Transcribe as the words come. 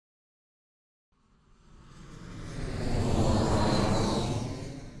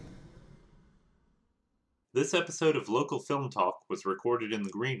This episode of Local Film Talk was recorded in the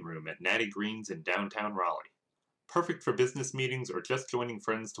Green Room at Natty Green's in downtown Raleigh. Perfect for business meetings or just joining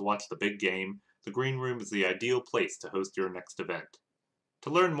friends to watch the big game, the Green Room is the ideal place to host your next event. To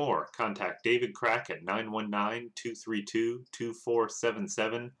learn more, contact David Crack at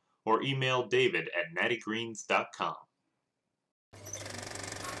 919-232-2477 or email david at nattygreens.com.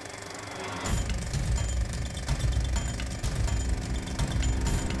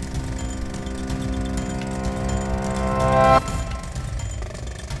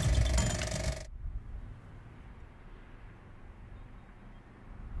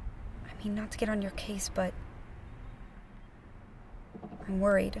 Not to get on your case, but I'm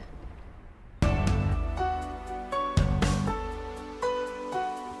worried.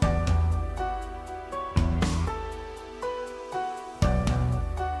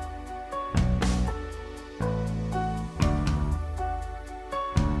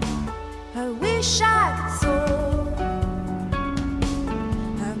 I wish I could soar.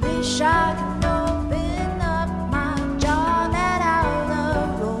 I wish I could open up my jaw, let out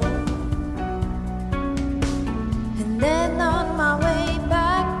a roar, and then on my way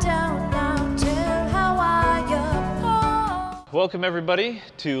back down, I'll tell how I appall. Welcome everybody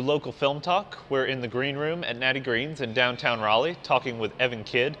to Local Film Talk. We're in the Green Room at Natty Green's in downtown Raleigh, talking with Evan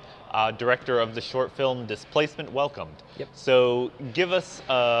Kidd, director of the short film Displacement Welcomed. Yep. So give us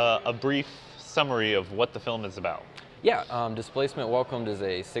a brief summary of what the film is about. Yeah, Displacement Welcomed is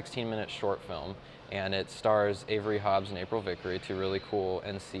a 16-minute short film, and it stars Avery Hobbs and April Vickery, two really cool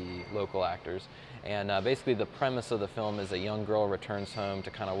NC local actors. And basically the premise of the film is a young girl returns home to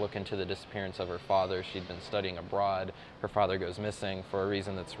kind of look into the disappearance of her father. She'd been studying abroad. Her father goes missing for a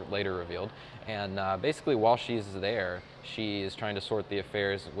reason that's later revealed. And basically while she's there, she is trying to sort the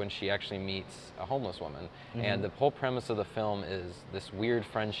affairs when she actually meets a homeless woman. Mm-hmm. And the whole premise of the film is this weird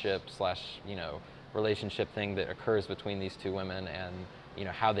friendship slash, relationship thing that occurs between these two women, and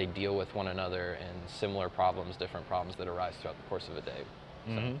how they deal with one another and similar problems, different problems that arise throughout the course of a day.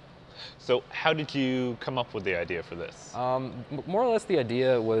 Mm-hmm. So how did you come up with the idea for this? More or less the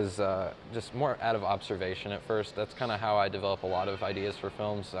idea was just more out of observation at first. That's kind of how I develop a lot of ideas for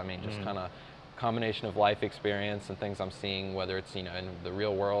films. I mean, just kind of combination of life experience and things I'm seeing, whether it's in the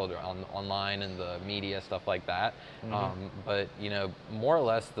real world or online and the media, stuff like that. But more or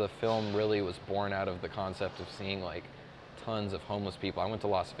less the film really was born out of the concept of seeing like tons of homeless people. I went to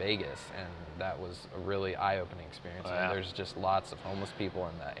Las Vegas, and that was a really eye-opening experience. Oh, yeah. There's just lots of homeless people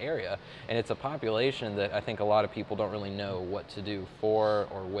in that area, and it's a population that I think a lot of people don't really know what to do for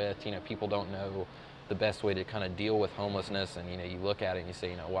or with. People don't know the best way to kind of deal with homelessness, and you look at it and you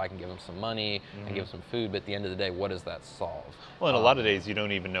say, well, I can give them some money and give them some food, but at the end of the day, what does that solve? Well, and a lot of days you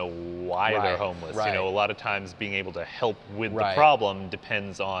don't even know why they're homeless. Right. A lot of times being able to help with Right. the problem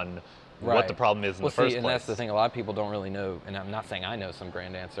depends on what the problem is in the first place. And that's the thing, a lot of people don't really know, and I'm not saying I know some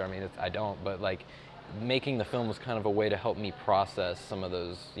grand answer, I mean, I don't, but like making the film was kind of a way to help me process some of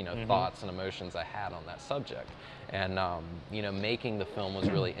those, thoughts and emotions I had on that subject. And, making the film was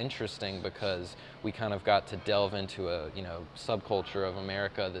really interesting because we kind of got to delve into a, subculture of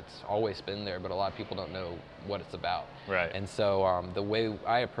America that's always been there, but a lot of people don't know what it's about. Right. And so the way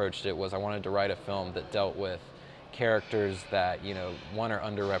I approached it was I wanted to write a film that dealt with characters that, one, are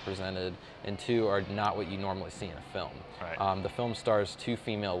underrepresented, and two, are not what you normally see in a film. Right. The film stars two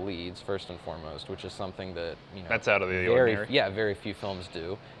female leads, first and foremost, which is something that, that's out of the ordinary. Yeah, very few films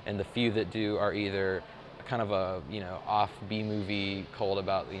do. And the few that do are either kind of a, off B-movie cult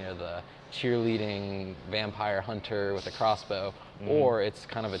about, the cheerleading vampire hunter with a crossbow, or it's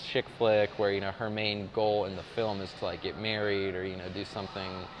kind of a chick flick where, her main goal in the film is to like get married or, do something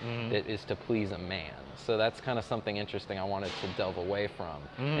that is to please a man. So that's kind of something interesting I wanted to delve away from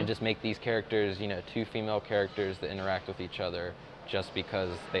and just make these characters, two female characters that interact with each other just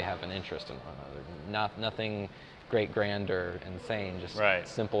because they have an interest in one another. Nothing great, grand, or insane, just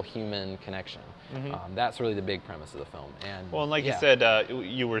simple human connection. That's really the big premise of the film. And well, and like you said,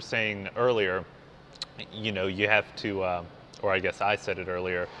 you were saying earlier, you have to, or I guess I said it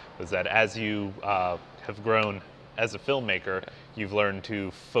earlier, was that as you have grown as a filmmaker, you've learned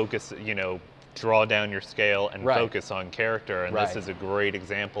to focus, draw down your scale and focus on character, and this is a great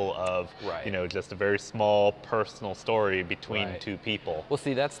example of just a very small personal story between two people. Well,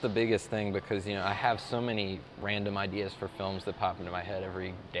 see, that's the biggest thing, because I have so many random ideas for films that pop into my head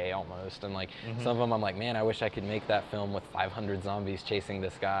every day almost, and like some of them I'm like, man, I wish I could make that film with 500 zombies chasing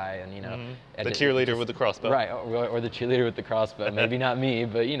this guy, and the cheerleader with the crossbow, or the cheerleader with the crossbow. Maybe not me,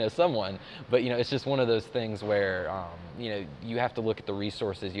 but someone. But it's just one of those things where you have to look at the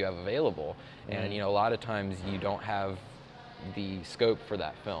resources you have available. And a lot of times you don't have the scope for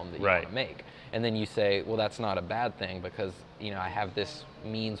that film that you Right. want to make. And then you say, well, that's not a bad thing because, you know, I have this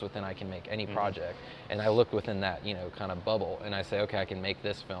means within I can make any project. And I look within that, you know, kind of bubble and I say, okay, I can make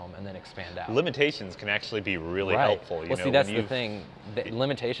this film and then expand out. Limitations can actually be really Right. helpful. You Well, know, see, that's when the you've- thing.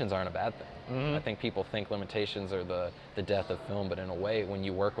 Limitations aren't a bad thing. I think people think limitations are the death of film, but in a way, when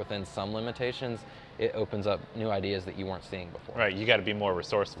you work within some limitations, it opens up new ideas that you weren't seeing before. Right, you got to be more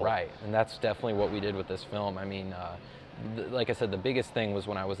resourceful. Right, and that's definitely what we did with this film. I mean, like I said, the biggest thing was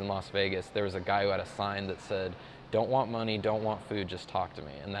when I was in Las Vegas, there was a guy who had a sign that said, "Don't want money, don't want food, just talk to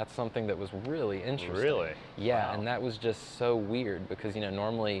me." And that's something that was really interesting. Really? Yeah, Wow. and that was just so weird because, you know,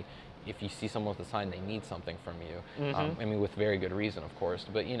 normally if you see someone with a sign, they need something from you. I mean, with very good reason, of course.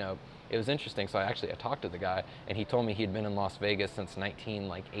 But, you know, it was interesting. So I talked to the guy, and he told me he'd been in Las Vegas since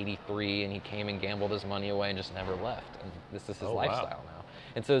 1983, and he came and gambled his money away and just never left. And this is his Oh, wow. lifestyle now.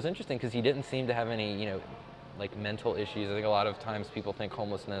 And so it was interesting because he didn't seem to have any, you know, like mental issues. I think a lot of times people think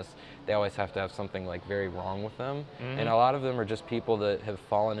homelessness, they always have to have something like very wrong with them. And a lot of them are just people that have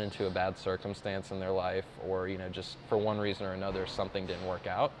fallen into a bad circumstance in their life, or, you know, just for one reason or another, something didn't work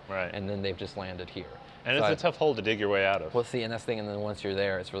out. Right. And then they've just landed here. And So it's a tough hole to dig your way out of. Well, see, and that's the thing, and then once you're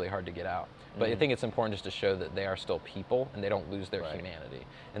there, it's really hard to get out. But I think it's important just to show that they are still people and they don't lose their Right. humanity.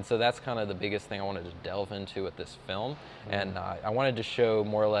 And so that's kind of the biggest thing I wanted to delve into with this film. And I wanted to show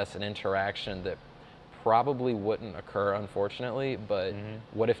more or less an interaction that probably wouldn't occur, unfortunately, but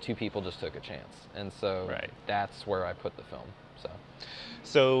what if two people just took a chance? And so Right. that's where I put the film.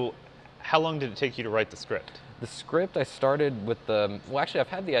 So, how long did it take you to write the script? The script, I started with well, actually, I've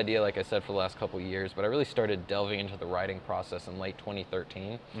had the idea, like I said, for the last couple of years, but I really started delving into the writing process in late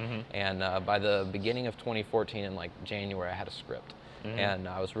 2013. And by the beginning of 2014, in like January, I had a script. And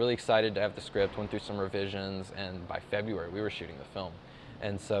I was really excited to have the script, went through some revisions, and by February, we were shooting the film.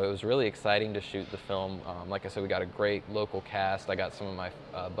 And so it was really exciting to shoot the film. Like I said, we got a great local cast. I got some of my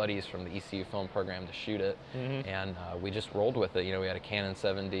buddies from the ECU film program to shoot it. And we just rolled with it. You know, we had a Canon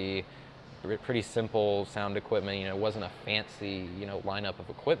 7D, pretty simple sound equipment. You know, it wasn't a fancy, you know, lineup of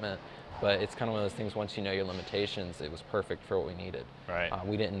equipment, but it's kind of one of those things, once you know your limitations, it was perfect for what we needed. Right.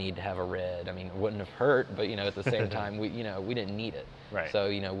 We didn't need to have a red. I mean, it wouldn't have hurt, but, you know, at the same time, we didn't need it. Right. So,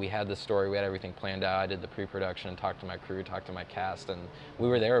 you know, we had the story, we had everything planned out. I did the pre-production, talked to my crew, talked to my cast, and we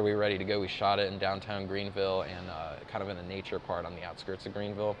were there, we were ready to go. We shot it in downtown Greenville and kind of in a nature part on the outskirts of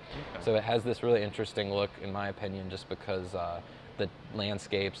Greenville. So it has this really interesting look, in my opinion, just because the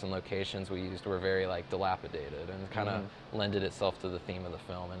landscapes and locations we used were very like dilapidated and kind of lended itself to the theme of the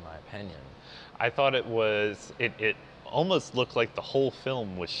film, in my opinion. I thought it was, it almost looked like the whole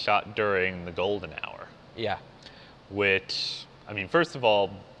film was shot during the golden hour, Yeah, which, I mean, first of all,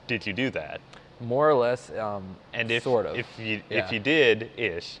 did you do that? more or less. And if, sort of. if you Yeah.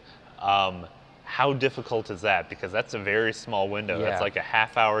 did-ish, how difficult is that? Because that's a very small window. Yeah. That's like a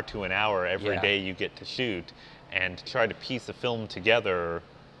half hour to an hour every Yeah. day you get to shoot. And to try to piece a film together,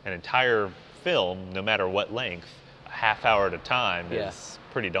 an entire film, no matter what length, a half hour at a time Yeah. is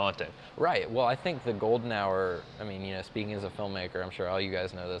pretty daunting. Right. Well, I think the golden hour, I mean, you know, speaking as a filmmaker, I'm sure all you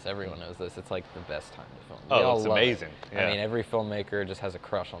guys know this, everyone knows this, it's like the best time to film. We Oh, all it's love it. amazing. Yeah. I mean, every filmmaker just has a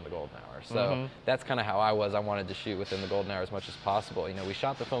crush on the golden hour. So that's kind of how I was. I wanted to shoot within the golden hour as much as possible. You know, we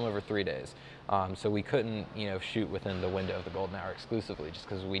shot the film over 3 days. So we couldn't, you know, shoot within the window of the golden hour exclusively just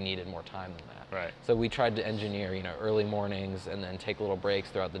because we needed more time than that. Right. So we tried to engineer, you know, early mornings and then take little breaks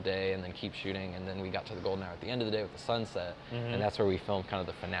throughout the day and then keep shooting. And then we got to the golden hour at the end of the day with the sunset. And that's where we filmed kind of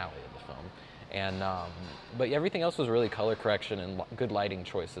the finale of the film. And but everything else was really color correction and good lighting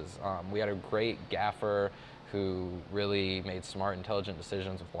choices. We had a great gaffer who really made smart, intelligent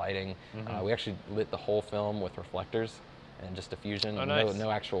decisions with lighting. We actually lit the whole film with reflectors and just diffusion. Oh, nice. No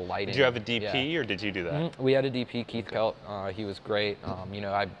actual lighting. Did you have a DP Yeah. or did you do that? We had a DP, Keith Pelt. He was great. You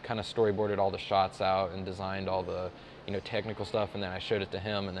know, I kind of storyboarded all the shots out and designed all the, you know, technical stuff, and then I showed it to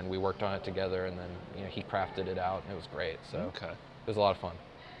him, and then we worked on it together, and then, you know, he crafted it out, and it was great. So Okay. it was a lot of fun.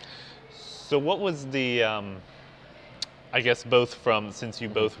 So what was the, I guess both from, since you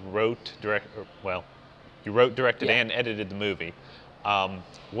both wrote, you wrote, directed, Yeah. and edited the movie,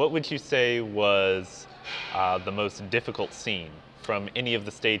 what would you say was the most difficult scene from any of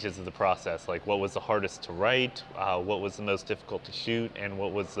the stages of the process? Like, what was the hardest to write, what was the most difficult to shoot, and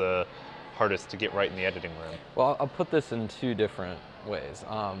what was the hardest to get right in the editing room? Well, I'll put this in two different ways.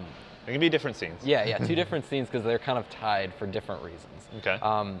 It can be different scenes. Yeah, two different scenes because they're kind of tied for different reasons. Okay.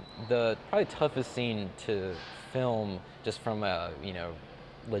 The probably toughest scene to film, just from a, you know,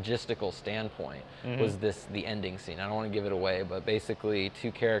 logistical standpoint, was the ending scene. I don't want to give it away, but basically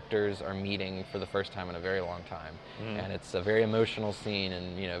two characters are meeting for the first time in a very long time, and it's a very emotional scene,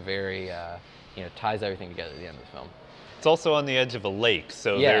 and, you know, very you know, ties everything together at the end of the film. It's also on the edge of a lake,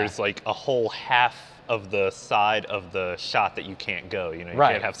 so Yeah. there's like a whole half of the side of the shot that you can't go. You know, you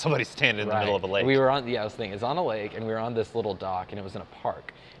Right. can't have somebody standing in the middle of a lake. We were on, yeah, I was thinking, it's on a lake, and we were on this little dock, and it was in a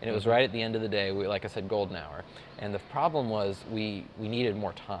park. And it was right at the end of the day, like I said, golden hour. And the problem was we needed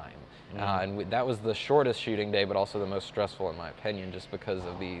more time. That was the shortest shooting day, but also the most stressful in my opinion, just because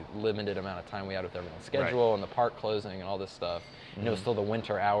of the limited amount of time we had with everyone's schedule and the park closing and all this stuff. And it was still the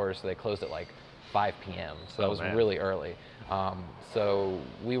winter hours, so they closed at like 5 p.m. So that was really early. So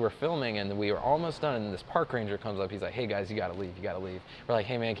we were filming and we were almost done, and this park ranger comes up. He's like, "Hey guys, you gotta leave, you gotta leave." We're like,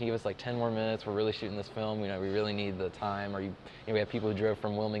 "Hey man, can you give us like 10 more minutes? We're really shooting this film. You know, we really need the time. We have people who drove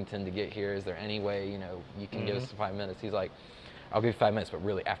from Wilmington to get here. Is there any way, you know, you can give us 5 minutes?" He's like, "I'll give you 5 minutes, but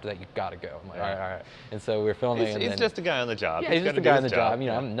really after that you gotta go." I'm like, all right. And so we were filming. He's just a guy on the job. Yeah, he's just gotta a do guy his on the job. You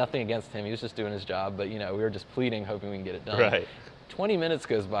know, Yeah. I'm nothing against him. He was just doing his job, but you know, we were just pleading, hoping we can get it done. Right. 20 minutes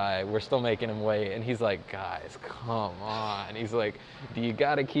goes by, we're still making him wait, and he's like, "Guys, come on." He's like, "Do you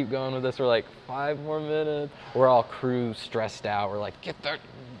gotta keep going with this?" We're like, 5 more minutes. We're all crew stressed out. We're like, "Get that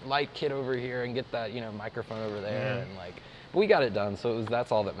light kit over here and get that, you know, microphone over there." And like, we got it done, so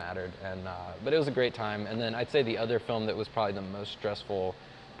that's all that mattered. And but it was a great time. And then I'd say the other film that was probably the most stressful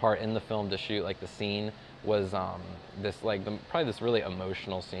part in the film to shoot, like the scene, was this like probably this really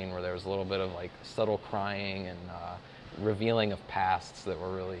emotional scene where there was a little bit of like subtle crying and revealing of pasts that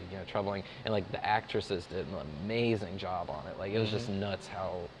were really, you know, troubling. And like the actresses did an amazing job on it. Like it was just nuts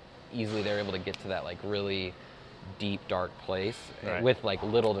how easily they were able to get to that like really deep dark place with like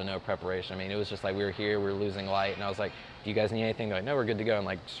little to no preparation. I mean, it was just like we were here, we were losing light, and I was like, "Do you guys need anything?" They're like, "No, we're good to go." And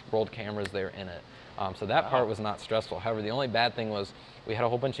like just rolled cameras, they were in it. So that part was not stressful. However, the only bad thing was we had a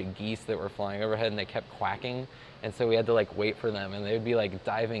whole bunch of geese that were flying overhead, and they kept quacking, and so we had to like wait for them, and they would be like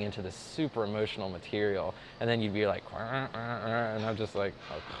diving into this super emotional material, and then you'd be like, and I'm just like,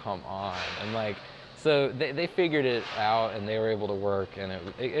 "Oh, come on." And like, so they figured it out, and they were able to work, and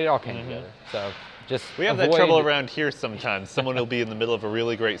it all came together. So just We have that trouble around here sometimes. Someone will be in the middle of a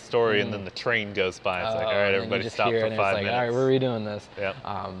really great story, and then the train goes by. It's like, all right, everybody stop for 5 minutes. All right, we're redoing this. Yep.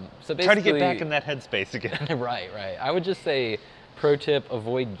 So basically, Try to get back in that headspace again. right. I would just say, pro tip: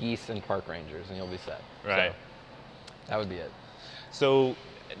 avoid geese and park rangers, and you'll be set. Right. So, that would be it. So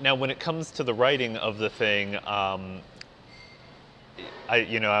now, when it comes to the writing of the thing, I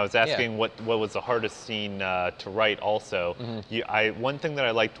was asking what was the hardest scene to write. Also, one thing that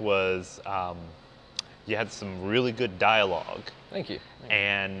I liked was you had some really good dialogue. Thank you.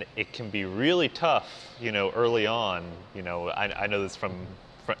 And it can be really tough, you know, early on. You know, I know this from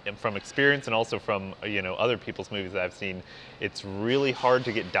experience and also from, you know, other people's movies that I've seen. It's really hard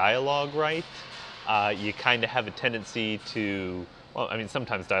to get dialogue right. You kind of have a tendency to, well, I mean,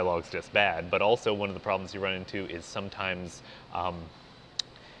 sometimes dialogue's just bad, but also one of the problems you run into is sometimes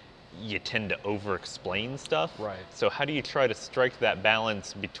you tend to over-explain stuff. Right. So how do you try to strike that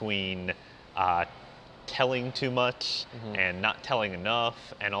balance between telling too much and not telling enough,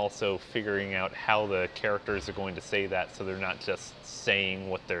 and also figuring out how the characters are going to say that so they're not just saying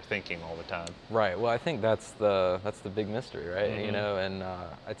what they're thinking all the time? Right. Well, I think that's the big mystery, right? You know, and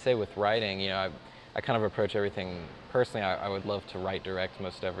I'd say with writing, you know, I kind of approach everything personally. I would love to write direct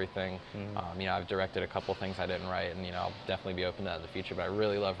most everything. You know, I've directed a couple things I didn't write, and you know, I'll definitely be open to that in the future. But I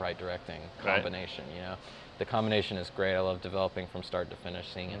really love write directing combination. You know, the combination is great. I love developing from start to finish,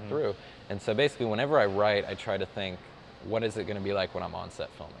 seeing it through. And so basically, whenever I write, I try to think, what is it going to be like when I'm on set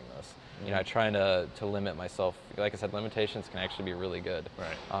filming this? You know, I try to limit myself. Like I said, limitations can actually be really good.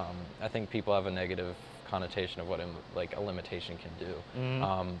 Right. I think people have a negative connotation of what like a limitation can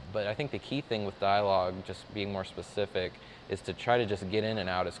do. But I think the key thing with dialogue, just being more specific, is to try to just get in and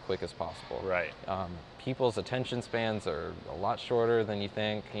out as quick as possible. Right. People's attention spans are a lot shorter than you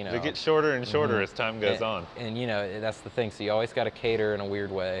think. You know, They get shorter and shorter as time goes on. And you know, that's the thing. So you always got to cater in a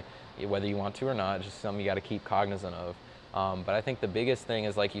weird way, whether you want to or not. Just something you got to keep cognizant of. But I think the biggest thing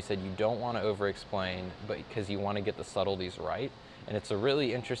is, like you said, you don't want to over-explain, but because you want to get the subtleties right. And it's a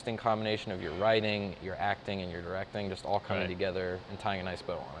really interesting combination of your writing, your acting, and your directing, just all coming together and tying a nice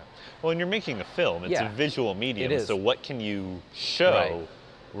bow on it. Well, and you're making a film. It's a visual medium. It is. So what can you show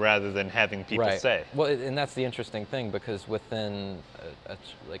rather than having people say? Well, and that's the interesting thing, because within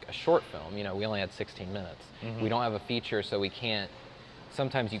like a short film, you know, we only had 16 minutes. We don't have a feature, so we can't.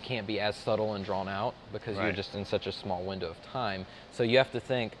 Sometimes you can't be as subtle and drawn out because you're just in such a small window of time. So you have to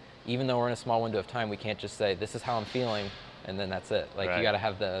think, even though we're in a small window of time, we can't just say, "This is how I'm feeling," and then that's it. Like you got to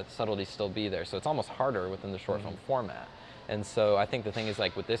have the subtlety still be there. So it's almost harder within the short film format. And so I think the thing is,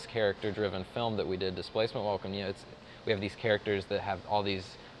 like with this character-driven film that we did, Displacement Welcomed, you know, we have these characters that have all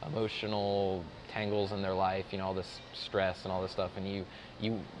these emotional tangles in their life, you know, all this stress and all this stuff, and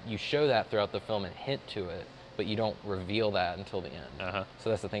you show that throughout the film and hint to it. but you don't reveal that until the end. Uh-huh. So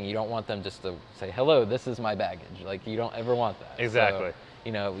that's the thing. You don't want them just to say, "Hello, this is my baggage." Like, you don't ever want that. Exactly. So,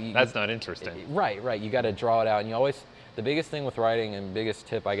 you know, That's not interesting. Right. You got to draw it out, and you always. The biggest thing with writing and biggest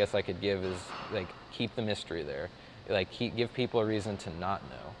tip I guess I could give is like keep the mystery there. Like give people a reason to not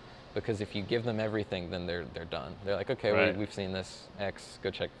know, because if you give them everything, then they're done. They're like, okay, Right. we've seen this X.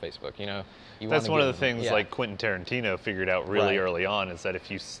 Go check Facebook. You know. That's one of the things like Quentin Tarantino figured out really Right. early on, is that if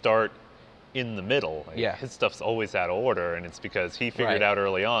you start in the middle, like, Yeah. his stuff's always out of order, and it's because he figured Right. out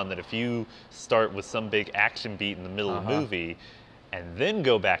early on that if you start with some big action beat in the middle of the movie and then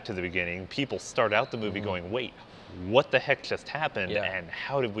go back to the beginning, people start out the movie going, wait, what the heck just happened, Yeah. and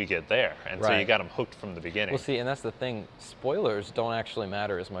how did we get there? And so you Right. got them hooked from the beginning. Well, see, and that's the thing. Spoilers don't actually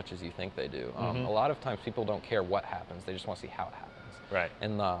matter as much as you think they do. A lot of times people don't care what happens; they just want to see how it happens. Right.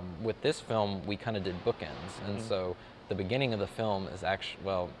 And with this film, we kind of did bookends, and so the beginning of the film is actually,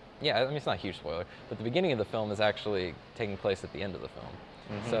 well, yeah, I mean, it's not a huge spoiler, but the beginning of the film is actually taking place at the end of the film.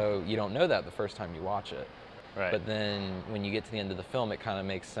 So you don't know that the first time you watch it. Right. But then when you get to the end of the film, it kind of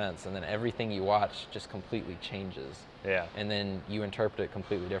makes sense, and then everything you watch just completely changes. Yeah. And then you interpret it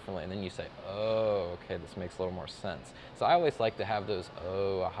completely differently, and then you say, oh, okay, this makes a little more sense. So I always like to have those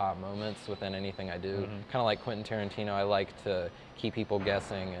aha moments within anything I do. Kind of like Quentin Tarantino, I like to keep people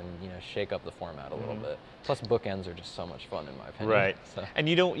guessing and, you know, shake up the format a little bit. Plus bookends are just so much fun in my opinion. Right. So. And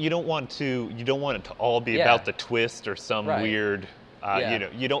you don't want it to all be Yeah. about the twist or some Right. weird Yeah.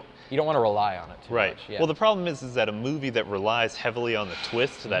 you don't You don't want to rely on it too Right. much. Yeah. Well, the problem is that a movie that relies heavily on the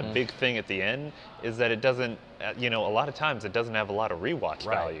twist, that big thing at the end, is that it doesn't, a lot of times it doesn't have a lot of rewatch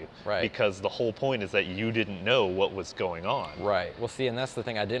Right, value. right. Because the whole point is that you didn't know what was going on. Right. Well, see, and that's the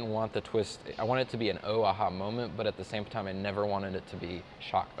thing. I didn't want the twist. I wanted it to be an aha moment, but at the same time, I never wanted it to be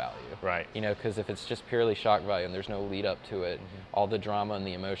shock value. Right. You know, because if it's just purely shock value and there's no lead up to it, all the drama and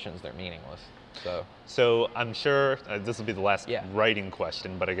the emotions, they're meaningless. So I'm sure this will be the last Yeah. writing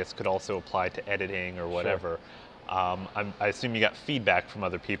question, but I guess could also apply to editing or whatever. I assume you got feedback from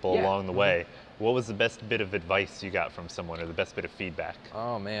other people Yeah. along the way. What was the best bit of advice you got from someone, or the best bit of feedback?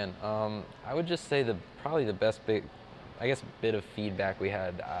 Oh man, I would just say probably the best bit of feedback we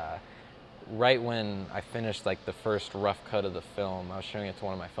had. Right when I finished like the first rough cut of the film, I was showing it to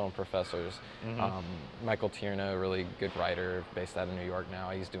one of my film professors, Michael Tierno, really good writer based out of New York now.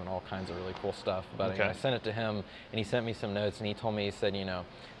 He's doing all kinds of really cool stuff. But Okay. I sent it to him, and he sent me some notes, and he told me, he said,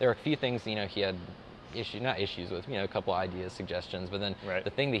 there are a few things, he had not issues with, a couple ideas, suggestions, but then Right. the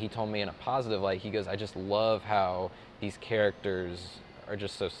thing that he told me in a positive light, he goes, I just love how these characters are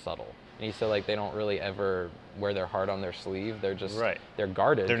just so subtle. And he said, like, they don't really ever wear their heart on their sleeve. They're just, Right. they're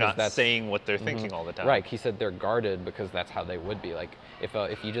guarded. They're 'cause not saying what they're thinking all the time. Right. He said they're guarded because that's how they would be. Like,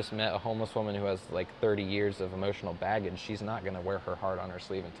 if you just met a homeless woman who has like 30 years of emotional baggage, she's not going to wear her heart on her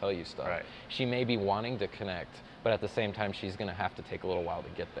sleeve and tell you stuff. Right. She may be wanting to connect, but at the same time, she's going to have to take a little while to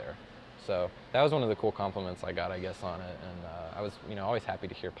get there. So that was one of the cool compliments I got, I guess, on it. And I was, always happy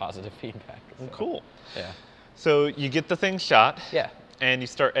to hear positive feedback. So, Cool. Yeah. So you get the thing shot. Yeah. And you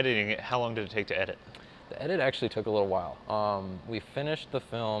start editing it. How long did it take to edit? The edit actually took a little while. We finished the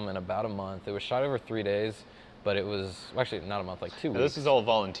film in about a month. It was shot over 3 days, but it was actually not a month, like 2 weeks. Now, this is all a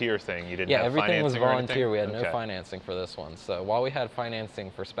volunteer thing. You didn't Yeah, have everything was financing or anything? volunteer. We had Okay. no financing for this one. So while we had financing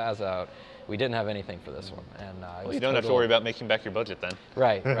for Spaz Out, we didn't have anything for this one. And it Well, was you don't have to total- worry about making back your budget then.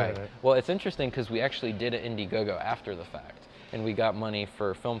 Right. Well, it's interesting because we actually did an Indiegogo after the fact, and we got money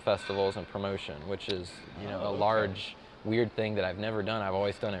for film festivals and promotion, which is a large, weird thing that I've never done. I've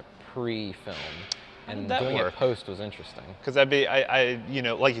always done it pre-film, and that doing work? it post was interesting. Because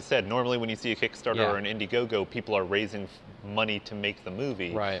like you said, normally when you see a Kickstarter Yeah. or an Indiegogo, people are raising money to make the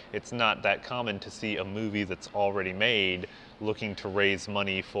movie. Right. It's not that common to see a movie that's already made looking to raise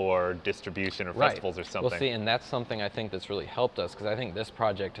money for distribution or festivals or something. Well, see, and that's something I think that's really helped us, because I think this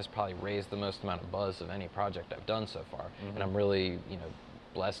project has probably raised the most amount of buzz of any project I've done so far, and I'm really,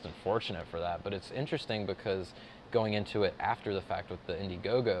 blessed and fortunate for that. But it's interesting because going into it after the fact with the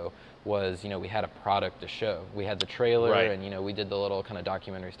Indiegogo was, we had a product to show. We had the trailer, Right. and we did the little kind of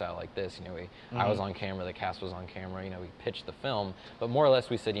documentary style like this. I was on camera, the cast was on camera. We pitched the film, but more or less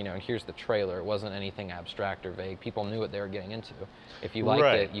we said, and here's the trailer. It wasn't anything abstract or vague. People knew what they were getting into. If you liked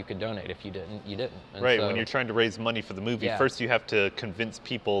Right. it, you could donate. If you didn't, you didn't. And Right, so- when you're trying to raise money for the movie, Yeah. first you have to convince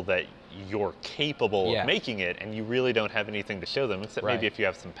people that you're capable Yeah. of making it, and you really don't have anything to show them, except Right. maybe if you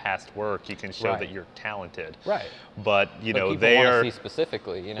have some past work, you can show Right. that you're talented. Right. But, But people they want are... to see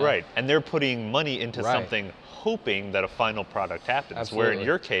specifically, Right, and they're putting money into Right. something hoping that a final product happens. Where in Absolutely.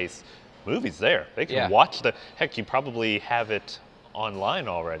 your case, movie's there. They can Yeah. watch heck, you probably have it online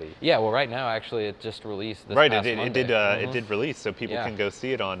already. Yeah, well, right now, actually, it just released this Right, past it Monday. did release, so people Yeah. can go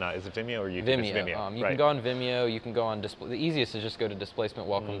see it on, is it Vimeo or YouTube? It's Vimeo. Vimeo. You right. can go on Vimeo. You can go on the easiest is just go to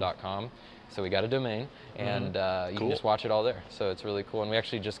displacementwelcomed.com. So we got a domain, and you Cool. can just watch it all there. So it's really cool. And we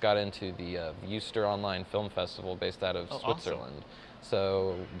actually just got into the Uster Online Film Festival based out of Oh, Switzerland. awesome.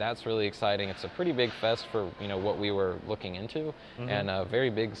 So that's really exciting. It's a pretty big fest for what we were looking into, and a very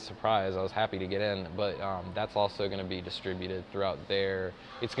big surprise. I was happy to get in, but that's also going to be distributed throughout there.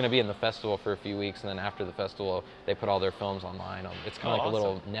 It's going to be in the festival for a few weeks, and then after the festival, they put all their films online. It's kind of like a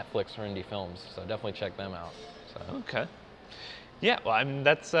little Netflix for indie films. So definitely check them out. So. Okay. Yeah, well, I mean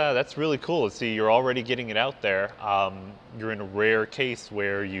that's really cool to see. You're already getting it out there. You're in a rare case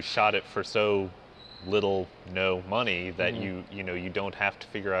where you shot it for so little, no money that you don't have to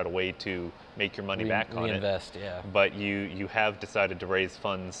figure out a way to make your money back on reinvest, it. yeah. But you have decided to raise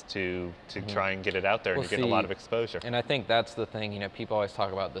funds to try and get it out there, and you're getting a lot of exposure. And I think that's the thing. People always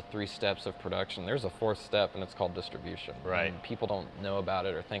talk about the 3 steps of production. There's a 4th step, and it's called distribution. Right. And people don't know about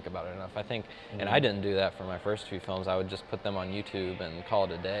it or think about it enough. I think, and I didn't do that for my first 2 films. I would just put them on YouTube and call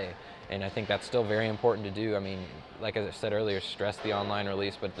it a day. And I think that's still very important to do. I mean, like I said earlier, stress the online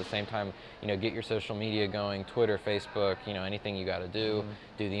release, but at the same time, get your social media going, Twitter, Facebook, anything you got to do,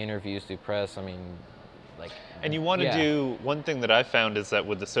 do the interviews, do press. I mean, and you want to do, one thing that I found is that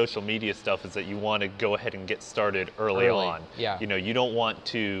with the social media stuff is that you want to go ahead and get started early on. Yeah. You don't want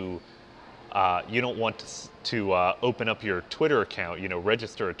to open up your Twitter account,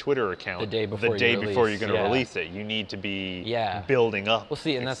 register a Twitter account the day before you're going to release it. You need to be building up. Well,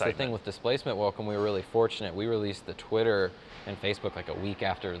 see, and that's the thing with Displacement Welcome. We were really fortunate. We released the Twitter and Facebook like a week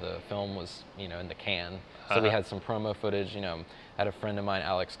after the film was, in the can. So we had some promo footage. I had a friend of mine,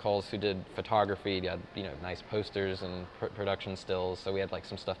 Alex Coles, who did photography. He had, nice posters and production stills. So we had like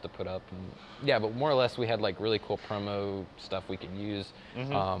some stuff to put up. And, yeah, but more or less we had like really cool promo stuff we could use.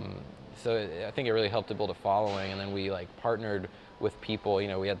 So I think it really helped to build a following, and then we partnered with people.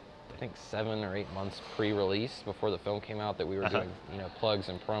 We had I think 7 or 8 months pre-release before the film came out that we were doing plugs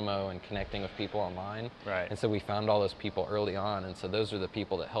and promo and connecting with people online. Right. And so we found all those people early on, and so those are the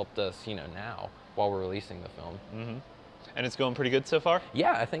people that helped us now while we're releasing the film. And it's going pretty good so far?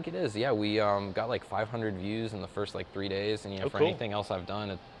 Yeah, I think it is. Yeah, we got like 500 views in the first 3 days, and for cool. anything else I've done,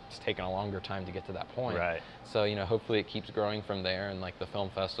 it's taken a longer time to get to that point. Right. So hopefully it keeps growing from there, and like the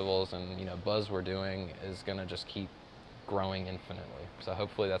film festivals and buzz we're doing is gonna just keep growing infinitely. So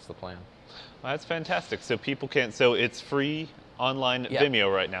hopefully that's the plan. Well, that's fantastic. So people can, so it's free online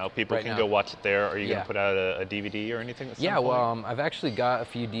Vimeo right now. People can go watch it there. Are you going to put out a DVD or anything at some point? Well, I've actually got a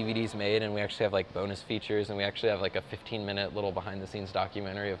few DVDs made, and we actually have like bonus features, and we actually have like a 15-minute little behind-the-scenes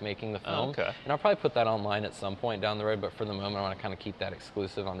documentary of making the film. Oh, okay. And I'll probably put that online at some point down the road, but for the moment I want to kind of keep that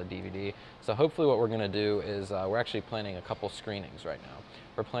exclusive on the DVD. So hopefully what we're going to do is we're actually planning a couple screenings right now.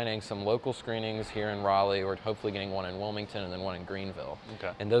 We're planning some local screenings here in Raleigh. We're hopefully getting one in Wilmington and then one in Greenville.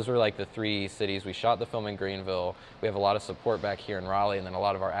 Okay. And those were like the 3 cities. We shot the film in Greenville. We have a lot of support back here in Raleigh, and then a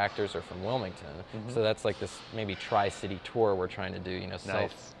lot of our actors are from Wilmington. So that's like this maybe tri-city tour we're trying to do,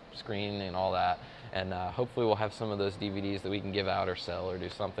 self-screen and all that. And hopefully we'll have some of those DVDs that we can give out or sell or do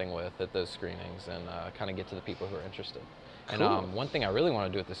something with at those screenings, and kind of get to the people who are interested. Cool. And one thing I really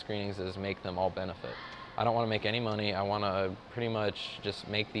want to do at the screenings is make them all benefit. I don't want to make any money. I want to pretty much just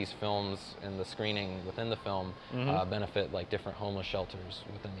make these films and the screening within the film benefit like different homeless shelters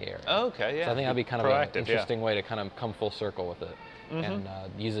within the area. Oh, okay, yeah. So I think that'd be kind of an interesting way to kind of come full circle with it and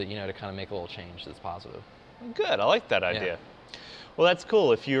use it, to kind of make a little change that's positive. Good. I like that idea. Well, that's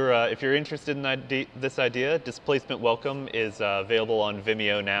cool. If you're interested in this idea, Displacement Welcome is available on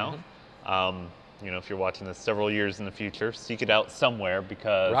Vimeo now. If you're watching this several years in the future, seek it out somewhere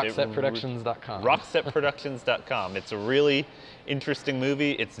because Rocksetproductions.com. Rocksetproductions.com. It's a really interesting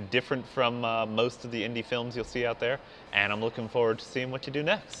movie. It's different from most of the indie films you'll see out there, and I'm looking forward to seeing what you do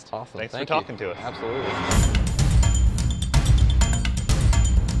next. Awesome. Thanks Thank for talking to us. Absolutely.